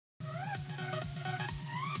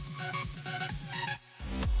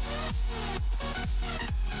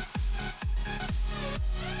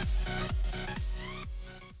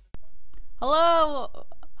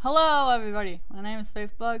Hello everybody, my name is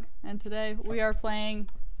Faithbugg, and today we are playing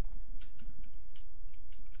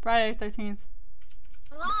Friday the 13th,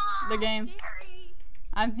 the game. Scary.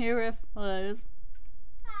 I'm here with Liz,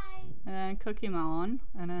 Hi. and then Cookie Melon,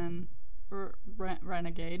 and then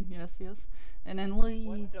Renegade, yes, and then Lee.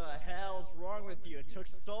 What the hell's wrong with you? It took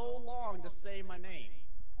so long to say my name.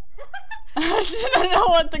 I didn't know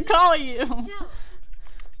what to call you. Chill.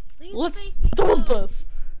 Let's do this.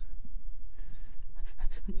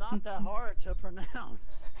 It's not that hard to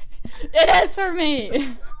pronounce. It is for me.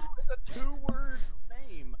 It's a two-word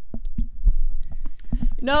name.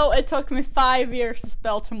 No, it took me 5 years to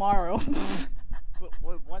spell tomorrow.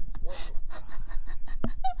 What?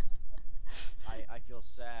 I feel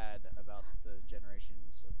sad about the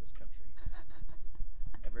generations of this country.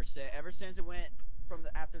 Ever since it went from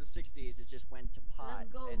after the 60s, it just went to pot.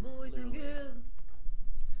 Let's go, and boys and girls.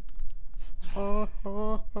 Yeah.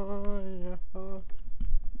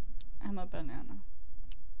 I'm a banana.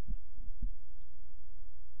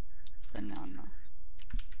 Banana.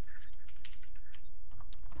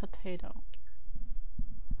 Potato.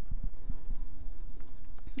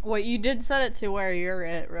 Wait, you did set it to where you're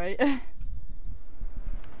it, right?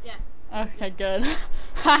 Yes. Okay, good.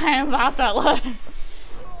 I am about to look.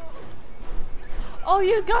 Oh,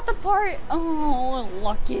 you got the part. Oh,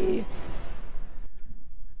 lucky.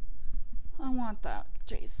 I want that,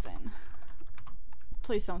 Jason.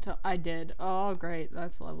 Please don't tell. I did. Oh, great.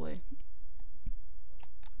 That's lovely.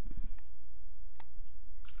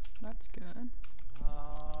 That's good.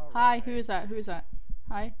 Hi, Right. who's that? Who's that?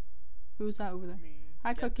 Hi. Who's that over there? Hi,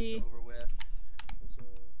 Let's get this Cookie. over with.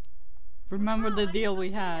 Remember Wow, the why deal you we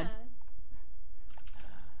so had. sad?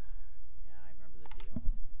 Yeah, I remember the deal.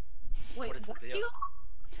 Wait, What is the what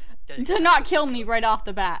deal? deal? To not kill me right off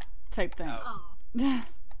the bat, type thing. Oh.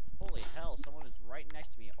 Holy hell, someone is right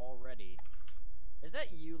next to me already. Is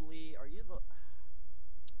that you, Lee? Are you the...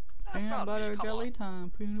 That's Peanut not me, butter come jelly on.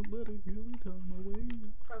 time. Peanut butter jelly time away.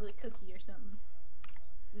 Probably Cookie or something.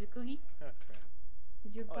 Is it Cookie? Oh crap.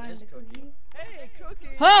 Did you Oh, it find is the Cookie. Hey, Cookie!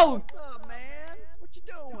 Ho! What's up, man? What you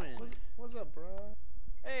doing? What's up, bro?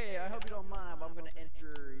 Hey, I hope you don't mind, but I'm gonna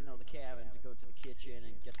enter, the cabin to go to the kitchen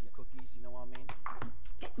and get some cookies, you know what I mean?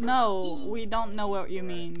 No, we don't know what you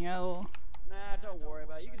mean, yo. Nah, don't worry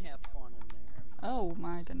about it. You can have fun in there. I mean, Oh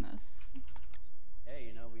my goodness.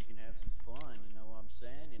 hey, we can have some fun, you know what I'm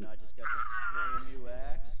saying? I just got this brand new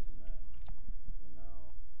axe, and,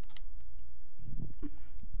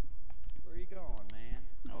 where are you going,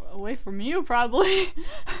 man? Away from you, probably.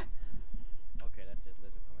 Okay, that's it,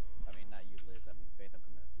 Liz, I'm coming. I mean, not you, Liz. I mean, Faith, I'm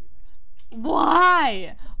coming after you next.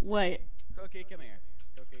 Why? Wait. Cookie, come here.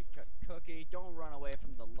 Cookie, don't run away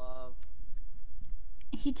from the love.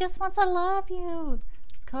 He just wants to love you.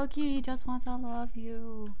 Cookie just wants to love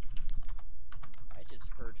you. I just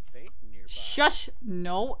heard Faith nearby. Shush.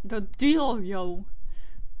 No, the deal, yo.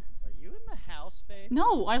 Are you in the house, Faith?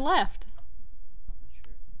 No, I left.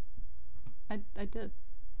 I'm not sure. I did.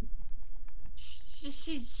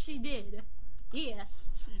 She did. Yeah.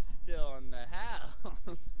 She's still in the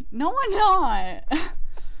house. No, I'm not.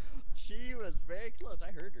 She was very close.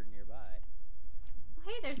 I heard her nearby.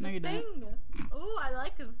 Hey, there's No, a you thing. didn't. Oh, I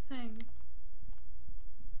like a thing.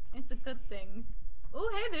 It's a good thing. Oh,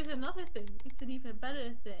 hey, there's another thing. It's an even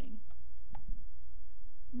better thing.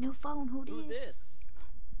 New phone. Who Who this? this?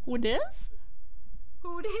 Who this?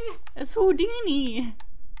 Who this? It's Houdini.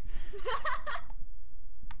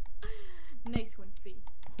 Nice one, Faith.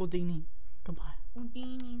 Houdini. Goodbye.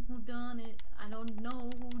 Houdini, who done it? I don't know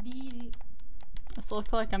who did it. This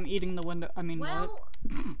looks like I'm eating the window. I mean, what? Well,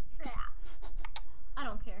 yeah. I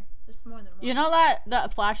don't care. There's more than one. You know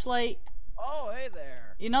that flashlight? Oh, hey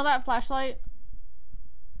there. You know that flashlight?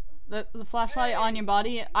 The flashlight on Hey. your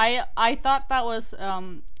body? I thought that was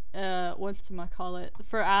whatchamacallit,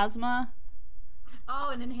 for asthma. Oh,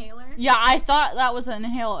 an inhaler? Yeah, I thought that was an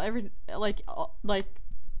inhaler like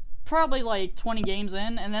probably like 20 games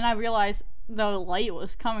in, and then I realized the light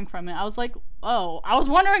was coming from it. I was like, oh, I was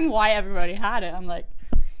wondering why everybody had it. I'm like,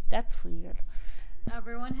 that's weird.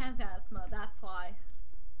 Everyone has asthma, that's why.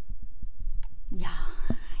 Yeah.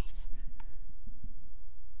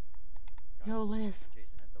 Yo, God, Liz.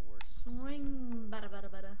 Jason has the worst. Swing, bada bada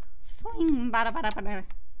bada. Swing, bada bada bada.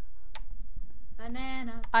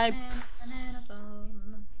 Banana, I- banana, banana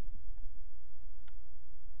phone.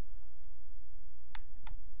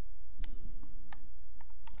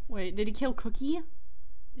 Wait, did he kill Cookie?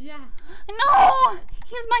 Yeah, No!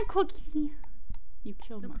 He's my Cookie. You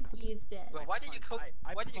killed the my cookie Cookie. is dead. Wait, why did you cook?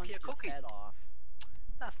 I Why did you kill punched his Cookie? head off.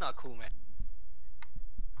 That's not cool, man.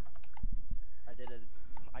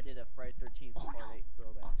 I did a Friday 13th Oh, Part no. 8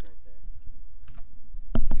 throwback right there.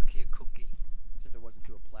 You cookie. Except it wasn't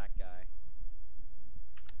to a black guy.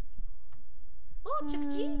 Oh,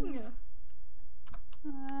 ching.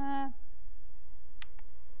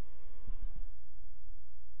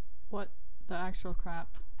 What the actual crap?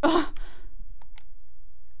 Ooh,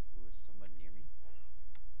 is someone near me?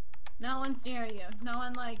 No one's near you. No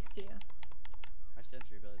one likes you. My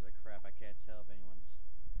sensory abilities are crap. I can't tell if anyone's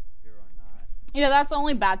here or not. Yeah, that's the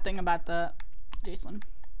only bad thing about the Jason.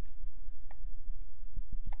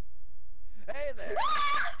 Hey there!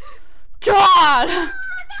 God!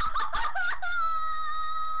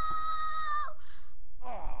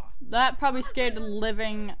 Oh, That probably scared the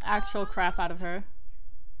living actual crap out of her.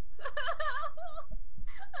 I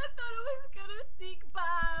thought it was gonna sneak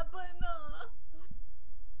by, but no.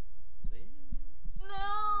 Liz?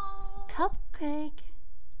 No. Cupcake.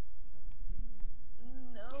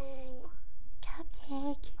 No.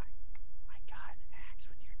 Cupcake. I got an axe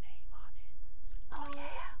with your name on it. Oh yeah.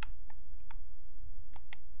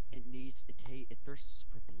 It thirsts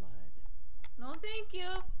for blood. No, thank you.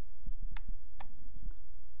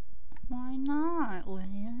 Why not,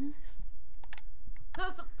 Liz?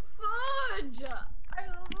 Cause fudge.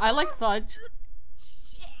 I like fudge.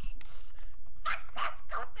 Shit. Fuck, let's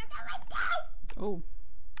go to the window. Oh,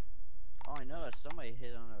 All I know is somebody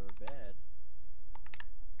hit on her bed.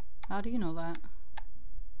 how do you know that?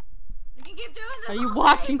 We can keep doing this. Are you all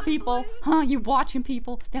watching day, people? my boy. Huh? You watching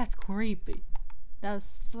people? That's creepy. That's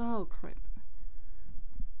so creepy.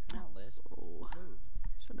 Come on, Liz. Oh, Move.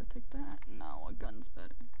 should I take that? No, a gun's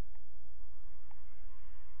better.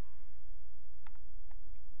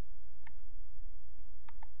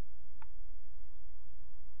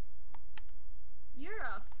 You're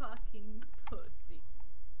a fucking pussy.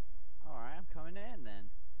 Alright, I'm coming in then.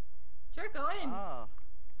 Sure, go in. Oh.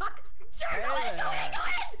 Fuck. Sure, Hey go in, go there. in, go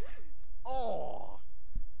in. Oh!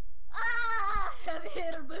 Ah, heavy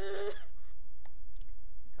hitter, boo.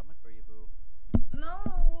 I'm coming for you, boo. No.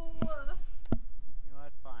 You know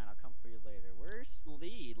what? Fine, I'll come for you later. Where's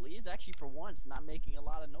Lee? Lee's actually, for once, not making a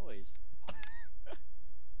lot of noise.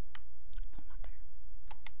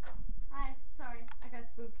 Hi, sorry, I got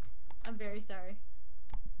spooked. I'm very sorry.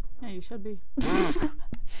 Yeah, you should be.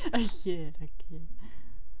 I kid.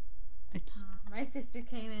 My sister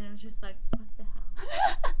came in and was just like, what the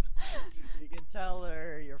hell? You can tell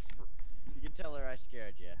her you can tell her I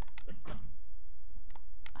scared you. What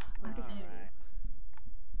did you Alright.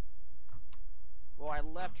 Well, I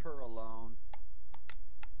left her alone.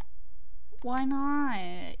 Why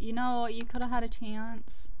not? You know, you could have had a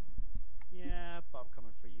chance. Yeah, but I'm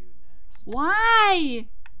coming for you next. Why?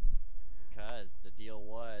 Because the deal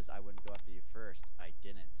was I wouldn't go after you first. I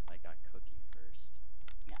didn't. I got Cookie first.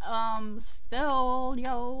 Still,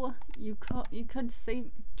 yo, you could save.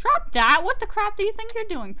 Drop that! What the crap do you think you're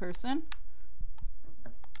doing, person?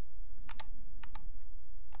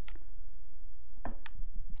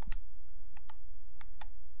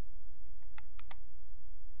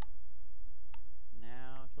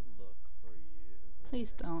 Now to look for you.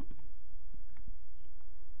 Please don't.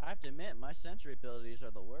 I have to admit, my sensory abilities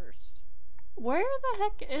are the worst. Where the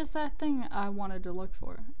heck is that thing I wanted to look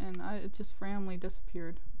for? And it just randomly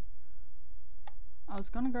disappeared. I was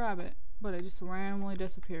gonna grab it, but it just randomly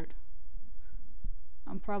disappeared.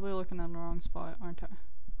 I'm probably looking in the wrong spot, aren't I?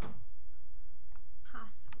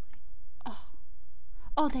 Possibly. Oh.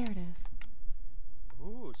 Oh, there it is.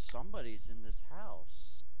 Ooh, somebody's in this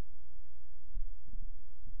house.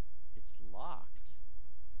 It's locked.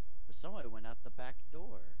 But somebody went out the back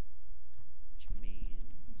door. Which means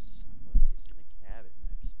somebody's in the cabin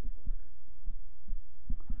next door.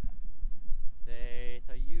 Faith,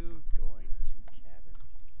 are you going to cabin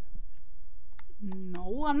to cabin?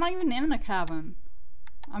 No, I'm not even in the cabin.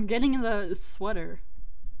 I'm getting the sweater.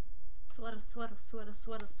 Sweater, sweater, sweater,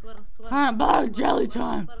 sweater, sweater, sweater. Huh, about jelly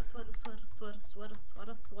time. Sweater, sweater, sweater, sweater, sweater,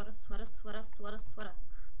 sweater, sweater, sweater, sweater, sweater, sweater.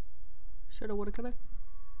 Shoulda, woulda, coulda.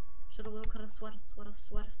 Shoulda, woulda, coulda, sweater, sweater,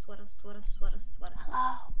 sweater, sweater, sweater, sweater, sweater.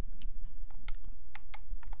 Hello.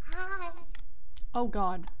 Hi. Oh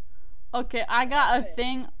God. Okay, I got a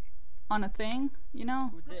thing on a thing, you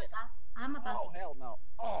know? Who's this? I'm about Oh, to. hell no.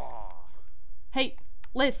 Oh. Hey,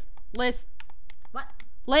 Liz, What?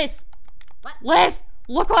 Liz, What? Liz,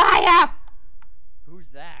 look what I have!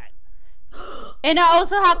 Who's that? And I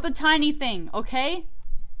also have the tiny thing, okay?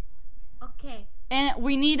 Okay. And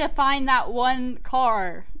we need to find that one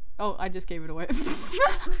car. Oh, I just gave it away.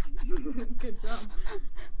 Good job.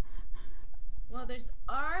 Well, there's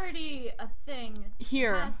already a thing.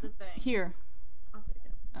 Here, Past the thing. here, I'll take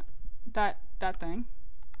it. that thing.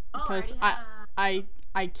 Oh, Because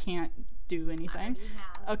I can't do anything. You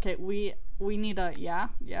have. Okay, we need a yeah.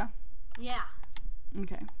 Yeah.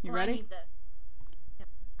 Okay, you I ready? need this. Yep.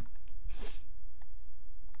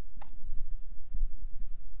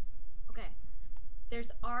 Okay.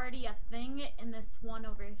 There's already a thing in this one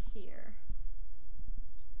over here.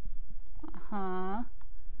 Uh-huh.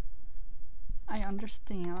 I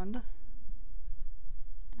understand.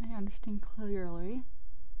 I understand clearly.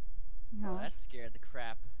 Oh, Yeah. that scared the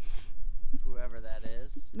crap. Whoever that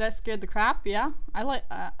is. That scared the crap. Yeah, I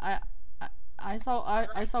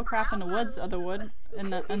saw crap in the woods. In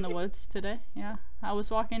the woods today. Yeah, I was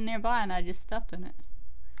walking nearby and I just stepped in it.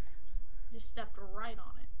 Just stepped right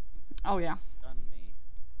on it. Oh yeah. Stunned me.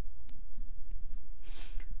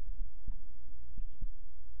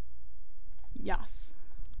 Yes.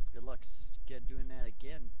 Good luck doing that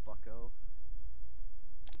again, bucko.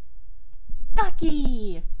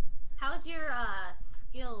 Bucky. How's your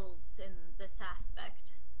skills in this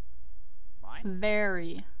aspect? Mine?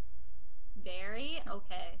 Very. Very?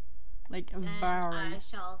 Okay. Like Then very. I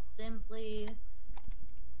shall simply...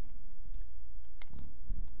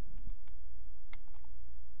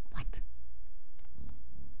 What?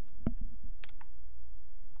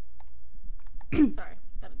 Sorry,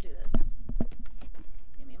 gotta do this.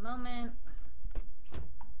 Give me a moment.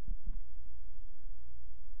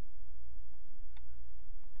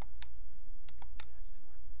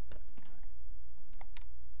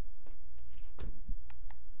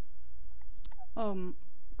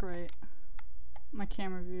 Great. My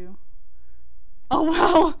camera view. Oh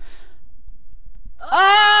wow!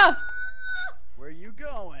 Ah! Where you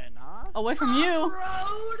going, huh? Away from you.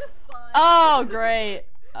 Road fun. Oh great.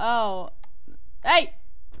 Oh. Hey!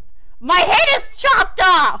 My head is chopped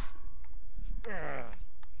off!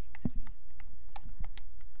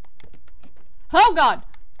 Oh god!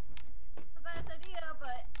 It's the best idea,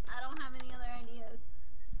 but I don't have any other ideas.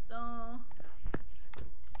 So...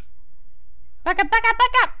 Back up, back up,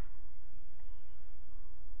 back up!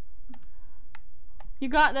 You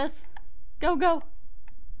got this. Go, go.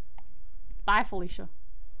 Bye, Felicia.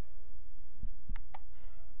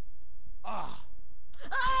 Ah!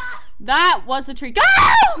 Ah! That was a tree. Go!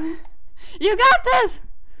 You got this!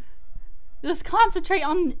 Just concentrate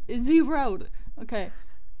on the road. Okay.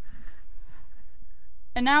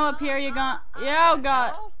 And now up here you're going... Yeah, oh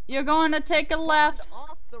god. You're going to take a left.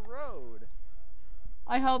 Off the road.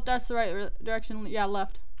 I hope that's the right direction. Yeah,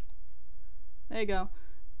 left. There you go.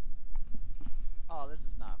 Oh, this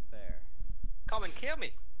is not fair. Come and kill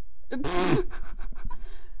me.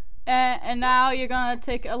 and now you're gonna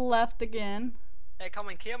take a left again. Hey, come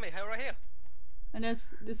and kill me. Hey, right here. And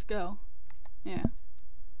just go. Yeah.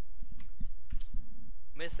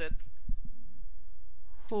 Miss it.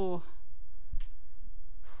 Oh.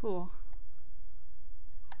 Oh.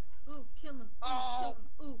 Ooh, kill him. Ooh, Oh,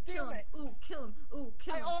 kill him. Ooh, kill him. Ooh, kill him. Ooh,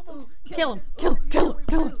 kill him. I almost Ooh, Kill him. Kill him. Kill him.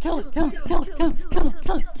 Kill him. Kill him. Kill him. Kill him. Kill him. Kill him.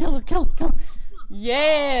 Kill him. Kill him. Kill him. Kill him.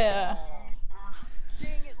 Yeah.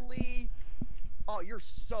 Dang it, Lee. Oh, you're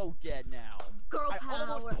so dead now. Girl I power.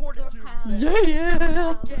 almost ported Girl to power.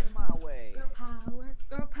 Yeah. Get in my way. Girl power.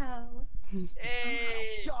 Girl power.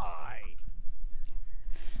 Hey. Die.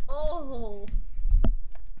 Oh.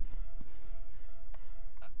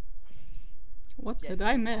 What did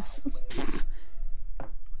I miss?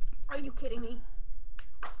 Are you kidding me?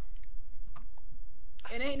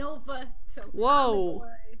 It ain't over. So Whoa.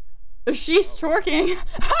 She's twerking.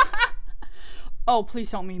 Oh, please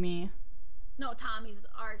don't be me. No, Tommy's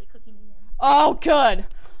already cooking me in. Oh, good.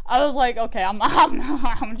 I was like, okay,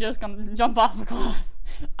 I'm just gonna jump off the cliff.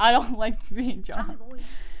 I don't like being Tommy jumped. boy.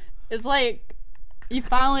 It's like you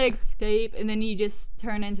finally escape, and then you just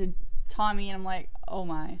turn into Tommy, and I'm like, oh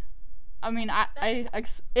my. I mean,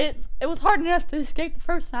 it was hard enough to escape the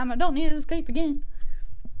first time. I don't need to escape again.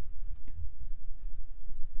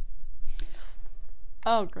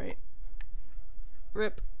 Oh, great.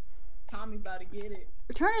 Rip. Tommy about to get it.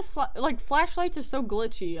 Turn his flashlights are so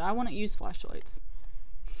glitchy. I want to use flashlights.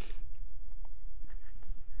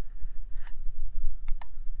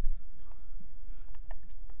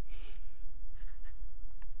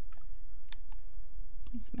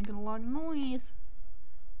 It's making a lot of noise.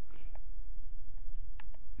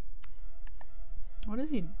 What is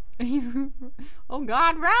he? Oh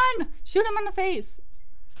god, run! Shoot him in the face!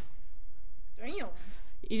 Damn.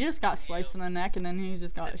 He just got sliced in the neck and then he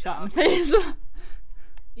just got Sit shot in the down. face.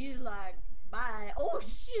 He's like, bye. Oh,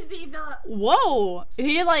 he's up. Whoa!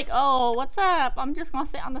 He like, oh, what's up? I'm just gonna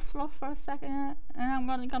sit on this floor for a second and I'm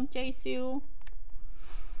gonna come chase you.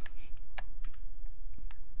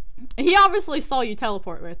 He obviously saw you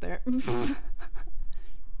teleport right there.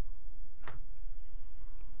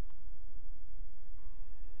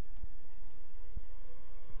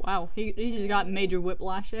 Wow, he just got major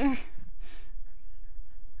whiplash there.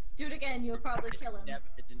 Do it again, you'll probably kill him.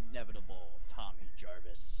 It's inevitable, Tommy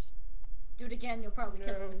Jarvis. Do it again, you'll probably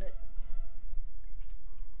kill him.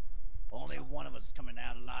 Only one of us is coming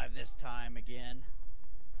out alive this time again.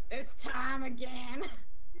 This time again.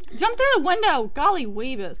 Jump through the window! Golly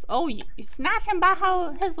weavers. Oh, you snatch him by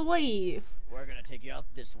his leaves. We're gonna take you out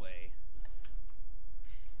this way.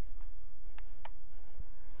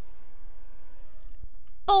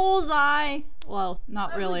 Bullseye! Well,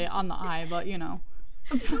 not I really was- on the eye, but you know.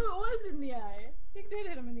 No, it was in the eye. He did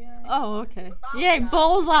hit him in the eye. Oh, okay. Bullseye. Yay,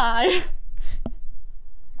 bullseye!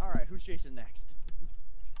 Alright, who's Jason next?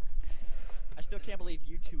 I still can't believe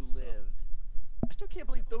you two lived. I still can't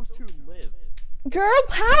believe those two lived. Girl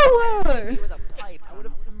power! Me with a pipe, I would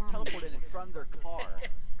have teleported in front of their car.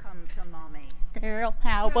 Come to mommy. Girl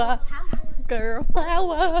power! Girl It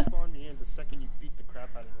power! spawned me in the second you beat the crap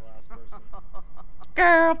out of the last person.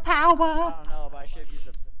 Girl I power! don't know, but I should have used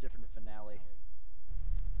a different finale.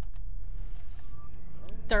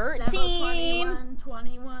 Level 13! 21,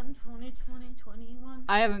 21, 20, 20, 21.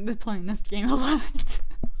 I haven't been playing this game a lot.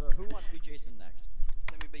 So who wants to be Jason next?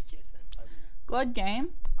 Let me be Jason. Good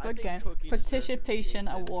game. I Good think game. Cookie deserves to be Participation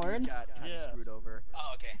Jason. award. He got kind of Yeah. screwed over.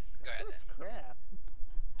 Oh, okay. Go ahead. That's crap.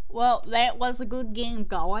 Well, that was a good game,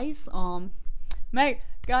 guys.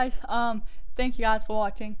 Guys, thank you guys for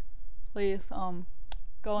watching. Please,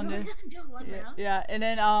 go into Do one round. yeah, and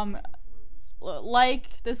then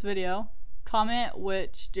like this video, comment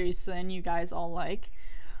which Jason you guys all like,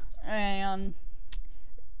 and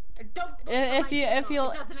Don't look for If my you- channel, if you-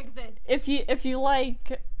 it doesn't exist. if you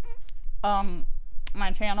like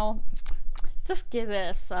my channel, just give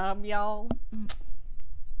it a sub, y'all.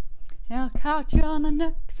 And I'll catch you on the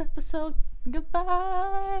next episode.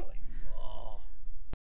 Goodbye. Really.